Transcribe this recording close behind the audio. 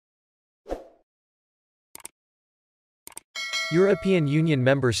European Union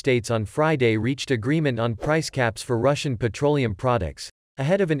member states on Friday reached agreement on price caps for Russian petroleum products,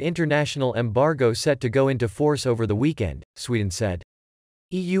 ahead of an international embargo set to go into force over the weekend, Sweden said.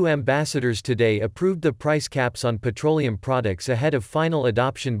 EU ambassadors today approved the price caps on petroleum products ahead of final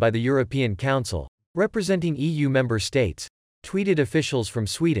adoption by the European Council, representing EU member states, tweeted officials from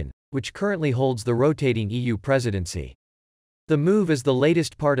Sweden, which currently holds the rotating EU presidency. The move is the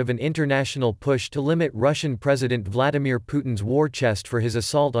latest part of an international push to limit Russian President Vladimir Putin's war chest for his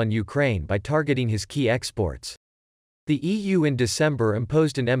assault on Ukraine by targeting his key exports. The EU in December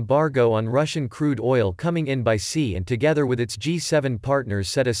imposed an embargo on Russian crude oil coming in by sea and together with its G7 partners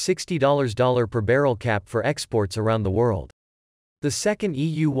set a $60 per barrel cap for exports around the world. The second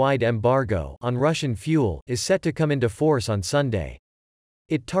EU-wide embargo on Russian fuel is set to come into force on Sunday.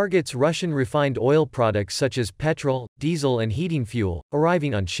 It targets Russian refined oil products such as petrol, diesel and heating fuel,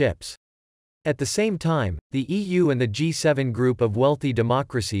 arriving on ships. At the same time, the EU and the G7 group of wealthy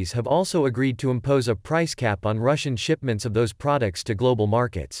democracies have also agreed to impose a price cap on Russian shipments of those products to global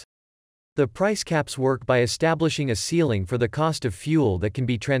markets. The price caps work by establishing a ceiling for the cost of fuel that can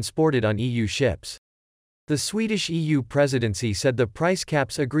be transported on EU ships. The Swedish EU presidency said the price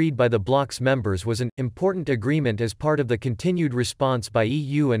caps agreed by the bloc's members was an important agreement as part of the continued response by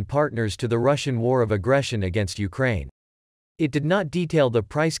EU and partners to the Russian war of aggression against Ukraine. It did not detail the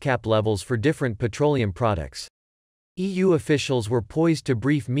price cap levels for different petroleum products. EU officials were poised to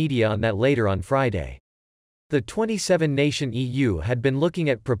brief media on that later on Friday. The 27-nation EU had been looking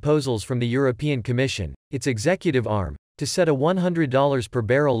at proposals from the European Commission, its executive arm, to set a $100 per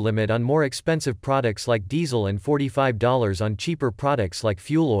barrel limit on more expensive products like diesel and $45 on cheaper products like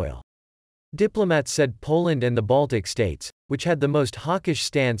fuel oil. Diplomats said Poland and the Baltic states, which had the most hawkish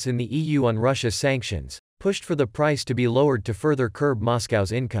stance in the EU on Russia's sanctions, pushed for the price to be lowered to further curb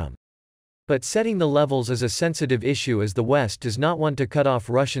Moscow's income. But setting the levels is a sensitive issue as the West does not want to cut off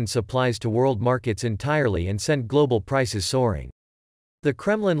Russian supplies to world markets entirely and send global prices soaring. The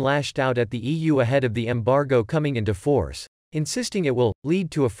Kremlin lashed out at the EU ahead of the embargo coming into force, insisting it will lead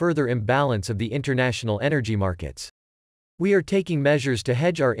to a further imbalance of the international energy markets. We are taking measures to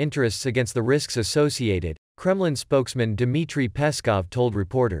hedge our interests against the risks associated, Kremlin spokesman Dmitry Peskov told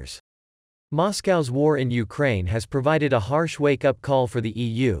reporters. Moscow's war in Ukraine has provided a harsh wake-up call for the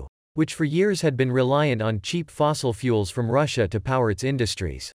EU, which for years had been reliant on cheap fossil fuels from Russia to power its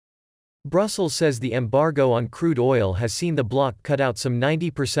industries. Brussels says the embargo on crude oil has seen the bloc cut out some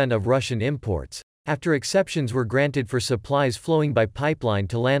 90% of Russian imports, after exceptions were granted for supplies flowing by pipeline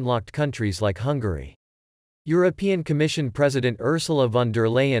to landlocked countries like Hungary. European Commission President Ursula von der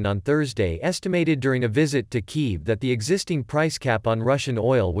Leyen on Thursday estimated during a visit to Kyiv that the existing price cap on Russian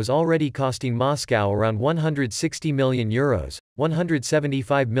oil was already costing Moscow around €160 million,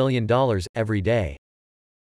 $175 million, every day.